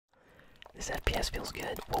This FPS feels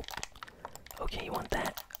good. Whoa. Okay, you want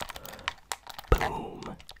that? Boom.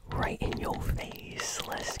 Right in your face.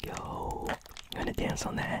 Let's go. I'm gonna dance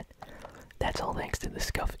on that. That's all thanks to the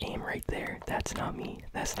Scuf aim right there. That's not me.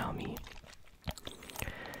 That's not me.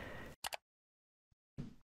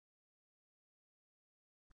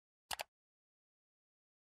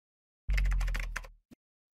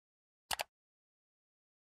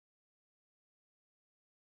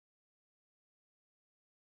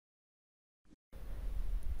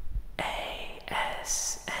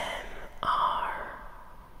 ASMRGaming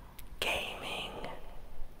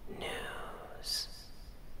News.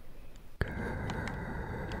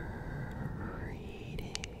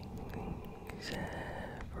 Greetings,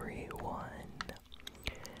 everyone,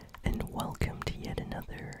 and welcome to yet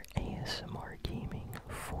another ASMR Gaming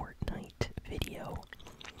Fortnite video.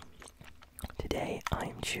 Today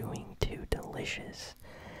I'm chewing 2 delicious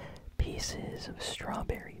pieces of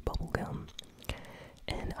strawberry bubblegum,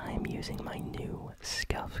 and I'm using my new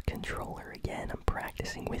Scuf controller again. I'm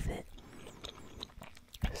practicing with it,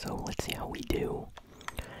 so let's see how we do.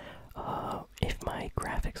 If my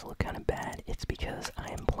graphics look kind of bad, it's because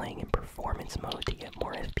I am playing in performance mode to get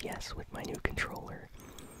more FPS with my new controller.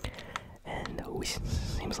 And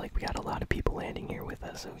seems like we got a lot of people landing here with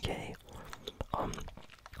us, okay?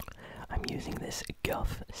 I'm using this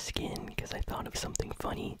Guff skin because I thought of something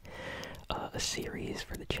funny. A series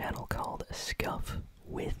for the channel called Scuf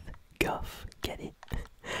with Guff. Get it?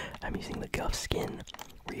 I'm using the Guff skin.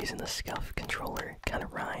 We're using the Scuf controller. Kind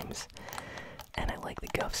of rhymes. And I like the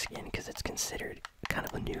Guff skin because it's considered kind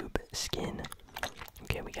of a noob skin.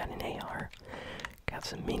 Okay, we got an AR. Got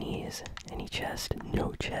some minis. Any chest?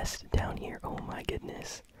 No chest down here. Oh my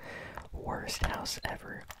goodness. Worst house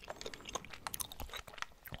ever.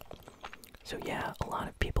 So yeah, a lot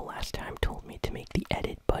of people last time told me to make the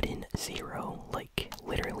edit button 0. Like,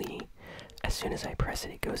 literally, as soon as I press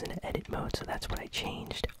it, it goes into edit mode, so that's what I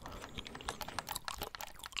changed.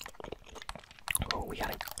 Oh, we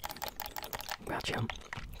got it. Gotcha.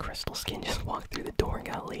 Crystal Skin just walked through the door and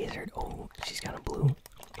got lasered. Oh, she's got a blue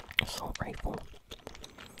assault rifle.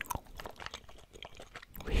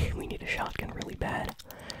 We need a shotgun really bad.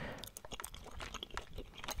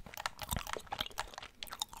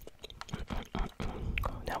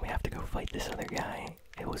 Now we have to go fight this other guy.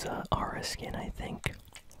 It was a Aura skin, I think.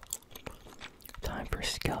 Time for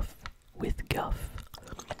Scuf with Guff.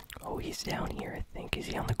 Oh, he's down here, I think. Is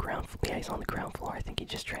he on the ground floor? Yeah, he's on the ground floor. I think he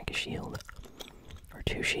just drank a shield. Or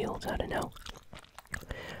 2 shields, I don't know.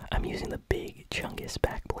 I'm using the big Chungus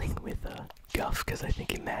back bling with Guff because I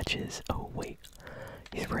think it matches. Oh, wait.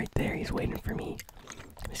 He's right there. He's waiting for me.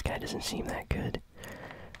 This guy doesn't seem that good.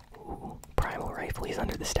 Ooh, primal rifle. He's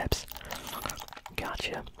under the steps.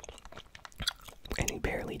 Gotcha. And he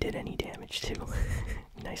barely did any damage, too.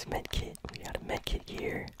 Nice medkit. We got a medkit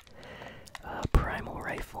here. Primal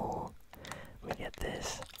rifle. Let me get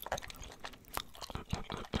this.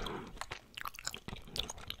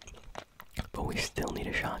 But we still need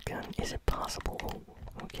a shotgun. Is it possible?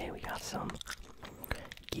 Okay, we got some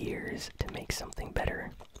gears to make something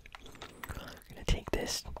better. I'm gonna take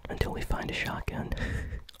this until we find a shotgun.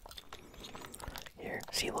 Here,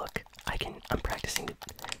 see, look. I'm practicing.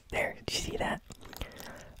 There, did you see that?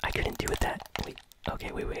 I couldn't do it that. Wait.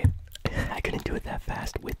 Okay, wait. I couldn't do it that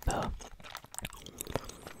fast with the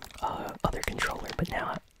other controller, but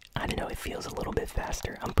now I don't know. It feels a little bit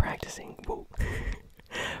faster. I'm practicing. Whoa.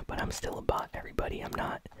 But I'm still a bot, everybody. I'm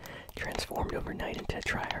not transformed overnight into a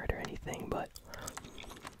tryhard or anything, but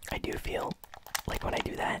I do feel like when I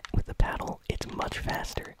do that with the paddle, it's much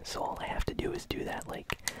faster. So all I have to do is do that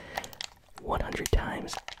like 100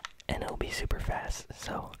 times, and it'll be super fast.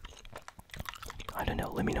 So I don't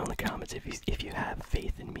know. Let me know in the comments if you have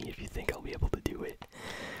faith in me, if you think I'll be able to do it.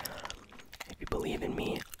 If you believe in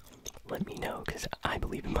me, let me know, because I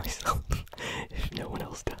believe in myself if no one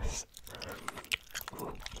else does.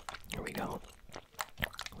 Ooh, here we go.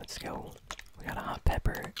 Let's go. We got a hot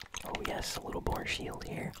pepper. Oh yes, a little more shield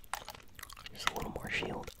here. Just a little more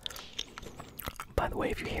shield. By the way,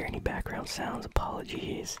 if you hear any background sounds,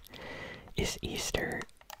 apologies. It's Easter.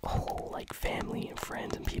 Whole like family and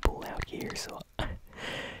friends and people out here, so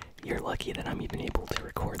you're lucky that I'm even able to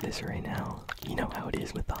record this right now. You know how it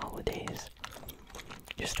is with the holidays.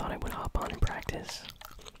 Just thought I would hop on and practice.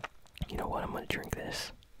 You know what, I'm gonna drink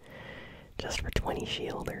this. Just for 20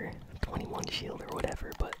 shield or 21 shield or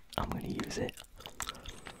whatever, but I'm gonna use it.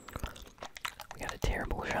 We got a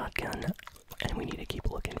terrible shotgun, and we need to keep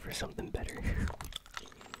looking for something better.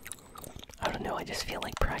 I don't know, I just feel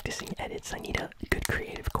like practicing edits. I need a good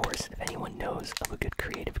creative course. If anyone knows of a good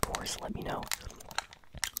creative course, let me know.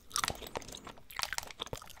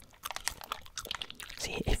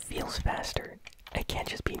 feels faster. It can't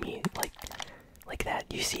just be me, like that.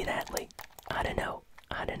 You see that? Like, I don't know.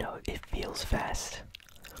 It feels fast.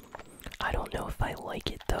 I don't know if I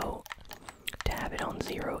like it though. To have it on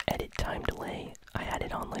 0 edit time delay. I had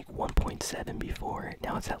it on like 1.7 before.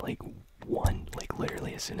 Now it's at like 1. Like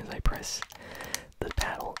literally as soon as I press the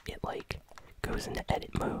paddle, it like goes into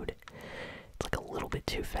edit mode. It's like a little bit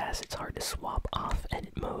too fast. It's hard to swap off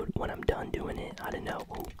edit mode when I'm done doing it. I don't know.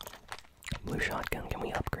 Ooh. Blue shotgun, can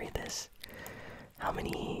we upgrade this? How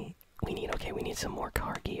many we need? Okay, we need some more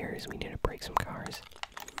car gears. We need to break some cars.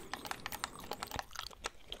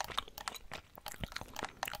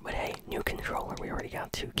 But hey, new controller. We already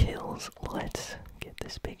got 2 kills. Let's get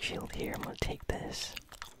this big shield here. I'm gonna take this.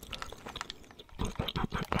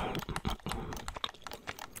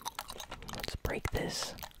 Let's break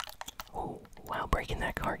this. Oh, wow, breaking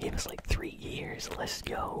that car gave us like 3 gears. Let's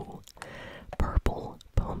go. Purple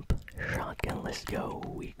pump shotgun. Let's go.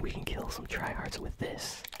 We can kill some tryhards with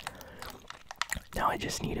this. Now I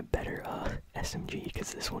just need a better SMG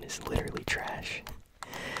because this one is literally trash.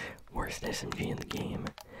 Worst SMG in the game.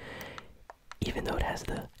 Even though it has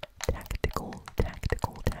the tactical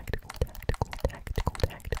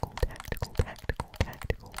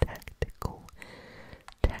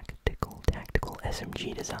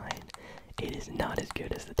SMG design, it is not as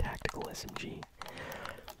good as the tactical SMG.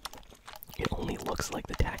 It only looks like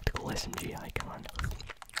the tactical SMG icon.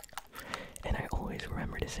 And I always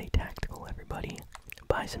remember to say tactical, everybody.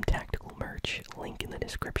 Buy some tactical merch, link in the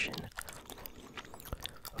description.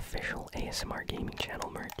 Official ASMR Gaming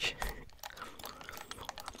channel merch.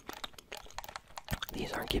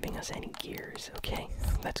 These aren't giving us any gears, okay?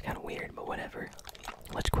 That's kind of weird, but whatever.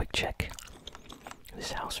 Let's quick check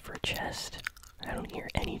this house for a chest. I don't hear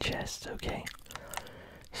any chests, okay?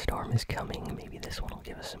 Storm is coming. Maybe this one will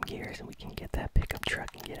give us some gears and we can get that pickup truck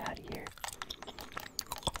and get out of here.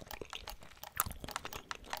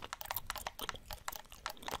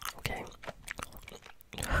 Okay.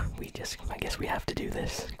 I guess we have to do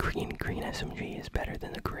this. Green SMG is better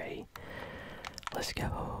than the gray. Let's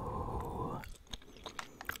go.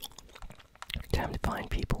 Time to find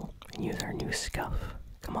people and use our new Scuf.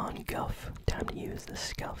 Come on, Guff. Time to use the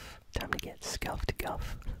Scuf. Time to get scuffed,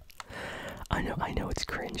 Guff. I know it's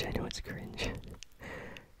cringe.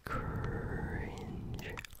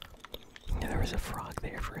 Cringe. Yeah, there was a frog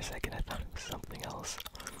there for a second. I thought it was something else.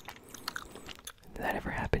 Did that ever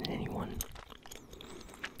happen to anyone?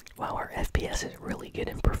 Wow, our FPS is really good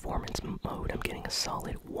in performance mode. I'm getting a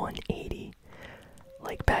solid 180.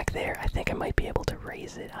 Like back there, I think I might be able to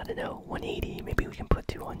raise it. I don't know, 180. Maybe we can put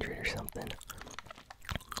 200 or something.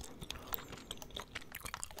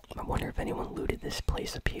 I wonder if anyone looted this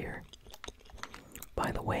place up here.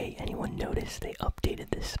 By the way, anyone notice they updated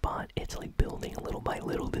this spot? It's like building little by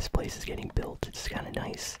little. This place is getting built. It's kind of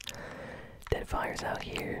nice. Deadfire's out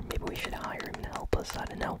here. Maybe we should hire him to help us. I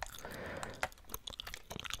don't know.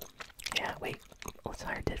 Yeah, wait. Let's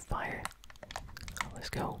hire Deadfire. Let's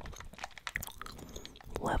go.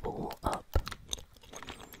 Level up.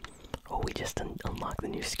 Oh, we just unlocked the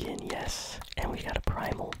new skin. Yes. And we got a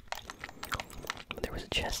primal. There was a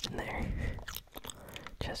chest in there.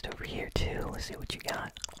 Chest over here too. Let's see what you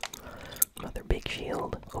got. Another big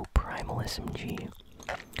shield. Oh, primal SMG.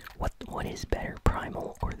 What is better,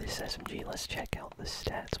 primal or this SMG? Let's check out the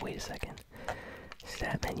stats. Wait a second.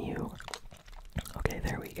 Stat menu. Okay,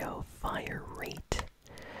 there we go. Fire rate.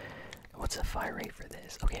 What's the fire rate for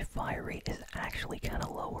this? Okay, fire rate is actually kind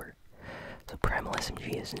of lower. So primal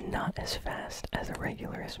SMG is not as fast as a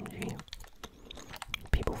regular SMG.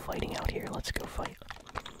 People fighting out here. Let's go fight.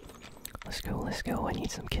 Let's go. I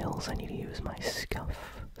need some kills. I need to use my Scuf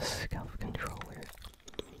controller.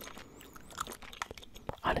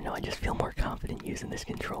 I don't know, I just feel more confident using this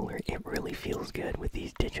controller. It really feels good with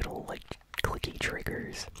these digital, like, clicky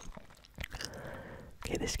triggers.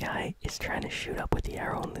 Okay, this guy is trying to shoot up with the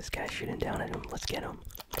arrow, and this guy's shooting down at him. Let's get him.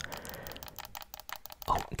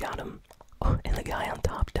 Oh, got him. Oh, and the guy on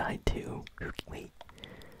top died too. Wait.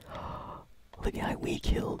 The guy we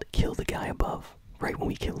killed the guy above right when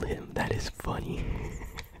we killed him. That is funny.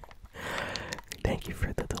 Thank you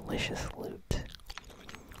for the delicious loot.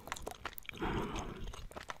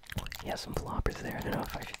 Yeah, some floppers there. I don't know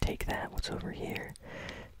if I should take that. What's over here?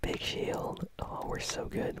 Big shield. Oh, we're so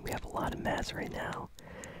good. We have a lot of mats right now.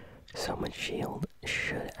 So much shield.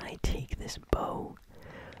 Should I take this bow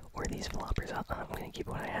or these floppers? I'm gonna keep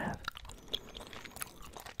what I have.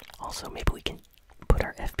 Also, maybe we can put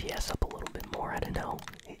our FPS up a little bit more. I don't know.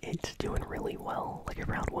 It's doing really well, like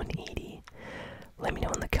around 180. Let me know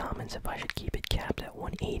in the comments if I should keep it capped at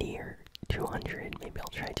 180 or 200. Maybe I'll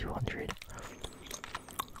try 200.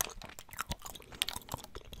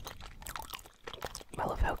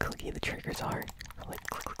 clicky the triggers are. Like,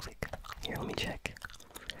 click, click, click. Here, let me check.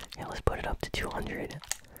 Yeah, let's put it up to 200.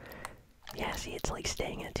 Yeah, see, it's like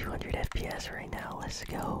staying at 200 FPS right now. Let's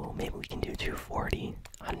go. Maybe we can do 240.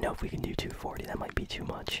 I don't know if we can do 240. That might be too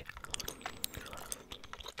much.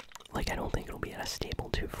 Like, I don't think it'll be at a stable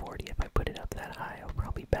 240. If I put it up that high, it'll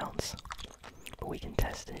probably bounce. But we can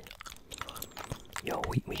test it. Yo,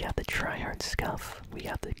 we got the Tryhard Scuf. We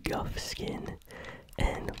got the Guff skin.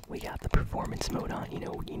 And we got the performance mode on. You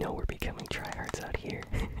know we're becoming tryhards out here.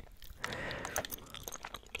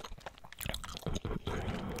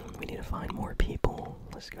 We need to find more people.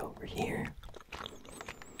 Let's go over here.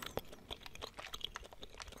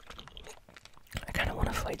 I kind of want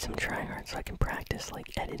to fight some tryhards so I can practice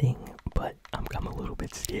like editing, but I'm a little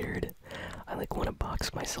bit scared. I like want to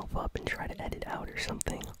box myself up and try to edit out or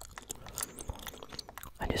something.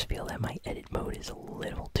 I just feel that my edit mode is a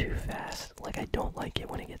little too fast. Like, I don't like it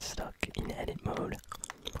when it gets stuck in edit mode.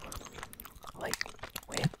 Like,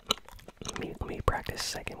 wait, let me practice a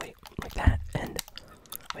second. Wait, like that, and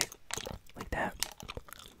wait, like that.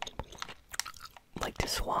 Like, to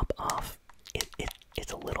swap off,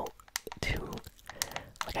 it's a little too,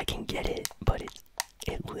 like, I can get it, but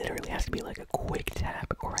it literally has to be like a quick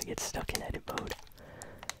tap or I get stuck in edit mode.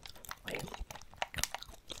 Wait.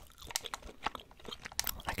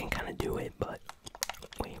 I can kind of do it, but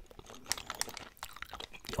wait.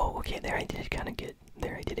 Oh, okay, there I did it kind of good.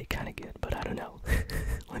 There I did it kind of good, but I don't know.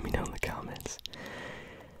 Let me know in the comments.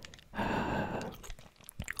 I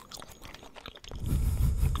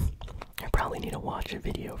probably need to watch a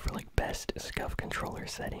video for like best Scuf controller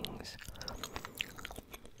settings.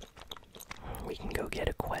 We can go get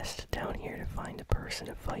a quest down here to find a person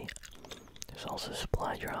to fight. There's also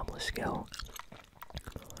supply drop. Let's go.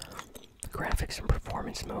 The graphics and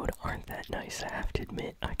performance mode aren't that nice, I have to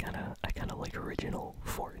admit. I kinda like original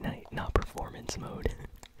Fortnite, not performance mode.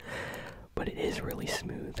 But it is really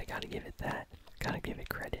smooth, I gotta give it that. Gotta give it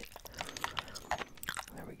credit.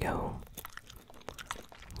 There we go.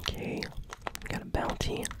 Okay, got a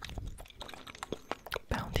bounty.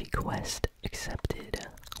 Bounty quest accepted.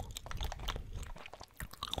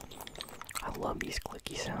 I love these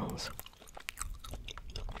clicky sounds.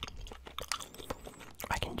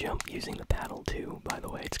 I can jump using the paddle too, by the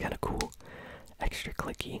way. It's kind of cool. Extra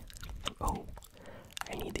clicky. Oh,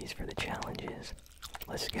 I need these for the challenges.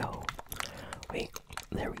 Let's go. Wait,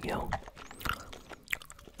 there we go.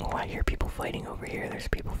 Oh, I hear people fighting over here. There's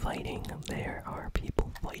people fighting. There are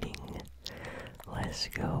people fighting. Let's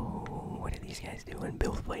go. What are these guys doing?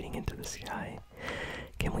 Both fighting into the sky.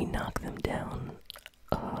 Can we knock them down?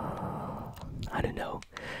 I don't know.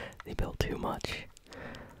 They built too much.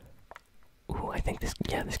 Ooh, I think this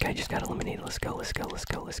guy just got eliminated. Let's go, let's go, let's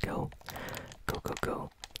go, let's go. Go, go, go.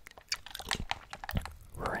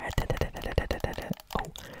 Oh,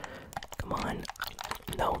 come on.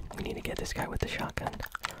 No, we need to get this guy with the shotgun.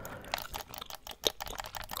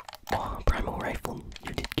 Oh, primal rifle,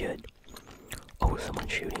 you did good. Oh,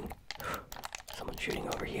 someone's shooting. Someone's shooting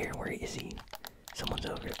over here. Where is he? Someone's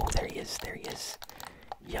over. Oh, there he is, there he is.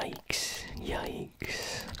 Yikes,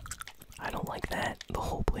 yikes. I don't like that. The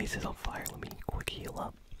whole place is on fire. Let me quick heal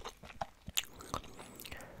up.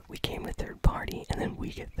 We came with third party, and then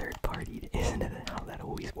we get third partied. Isn't it how that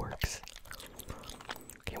always works?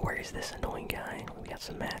 Okay, where is this annoying guy? We got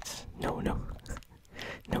some mats. No, no.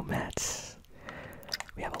 No mats.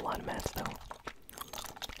 We have a lot of mats, though.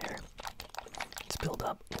 There. Let's build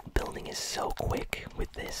up. Building is so quick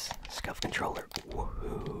with this Scuf controller.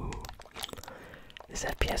 Woohoo. This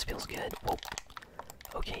FPS feels good. Whoa.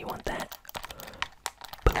 Okay, you want that?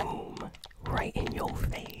 Boom! Right in your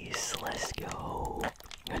face. Let's go.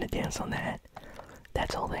 I'm gonna dance on that.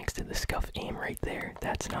 That's all thanks to the Scuf aim right there.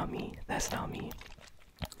 That's not me. That's not me.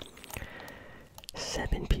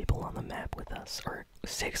 7 people on the map with us, or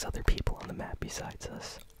 6 other people on the map besides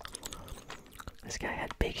us. This guy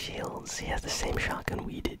had big shields. He has the same shotgun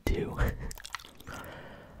we did too.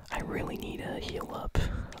 I really need to heal up.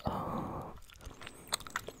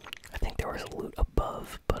 I think there was a loot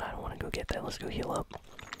above, but I don't want to go get that. Let's go heal up.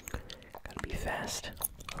 Gotta be fast.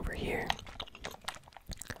 Over here.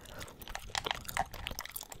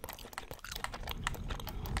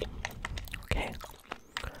 Okay.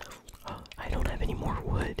 I don't have any more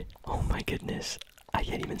wood. Oh my goodness. I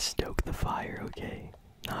can't even stoke the fire. Okay.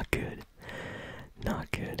 Not good. Not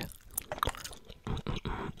good.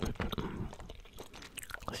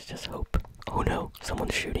 Let's just hope. Oh no,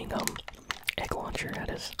 someone's shooting egg launcher at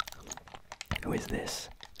us. Who is this?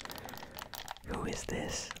 Who is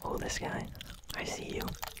this? Oh, this guy. I see you.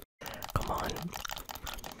 Come on.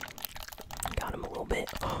 Got him a little bit.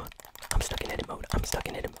 Oh, I'm stuck in edit mode. I'm stuck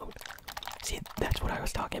in edit mode. See, that's what I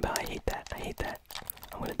was talking about. hate that.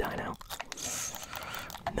 I'm gonna die now.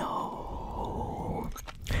 No.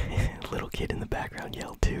 Little kid in the background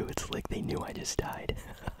yelled too. It's like they knew I just died.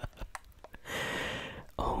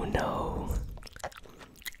 Oh no.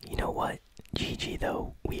 You know what? GG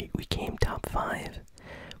though. We came top 5.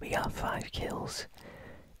 We got 5 kills.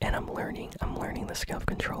 And I'm learning the Scuf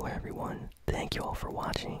controller, everyone. Thank you all for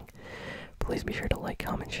watching. Please be sure to like,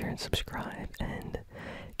 comment, share, and subscribe. And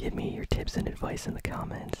give me your tips and advice in the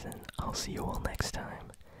comments. And I'll see you all next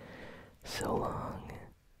time. So long.